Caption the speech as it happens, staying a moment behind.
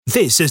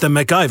This is the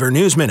MacIver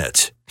News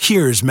Minute.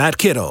 Here's Matt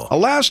Kittle. A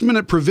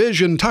last-minute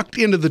provision tucked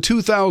into the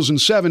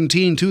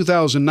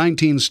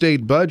 2017-2019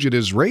 state budget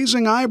is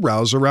raising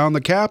eyebrows around the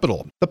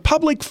Capitol. The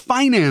Public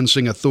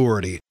Financing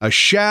Authority, a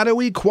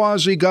shadowy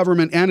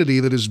quasi-government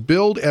entity that is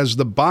billed as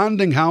the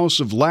bonding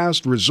house of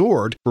last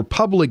resort for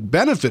public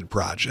benefit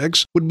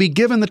projects, would be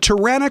given the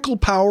tyrannical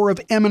power of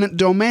eminent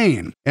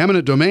domain.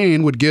 Eminent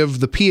domain would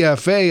give the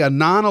PFA, a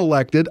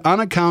non-elected,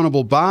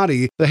 unaccountable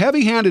body, the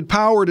heavy-handed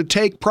power to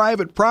take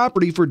private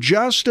property for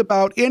just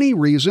about any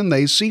reason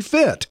they see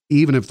fit,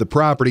 even if the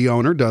property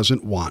owner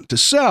doesn't want to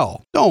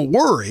sell. Don't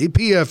worry,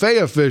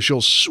 PFA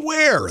officials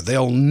swear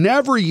they'll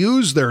never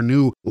use their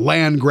new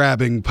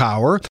land-grabbing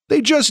power. They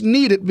just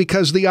need it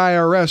because the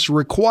IRS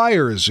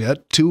requires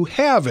it to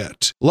have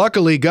it.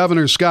 Luckily,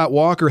 Governor Scott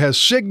Walker has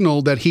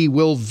signaled that he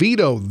will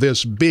veto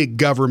this big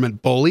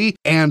government bully,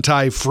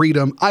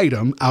 anti-freedom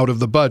item out of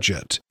the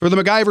budget. For the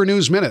MacIver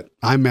News Minute,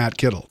 I'm Matt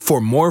Kittle.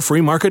 For more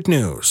free market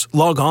news,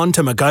 log on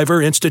to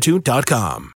MacIverinstitute.com.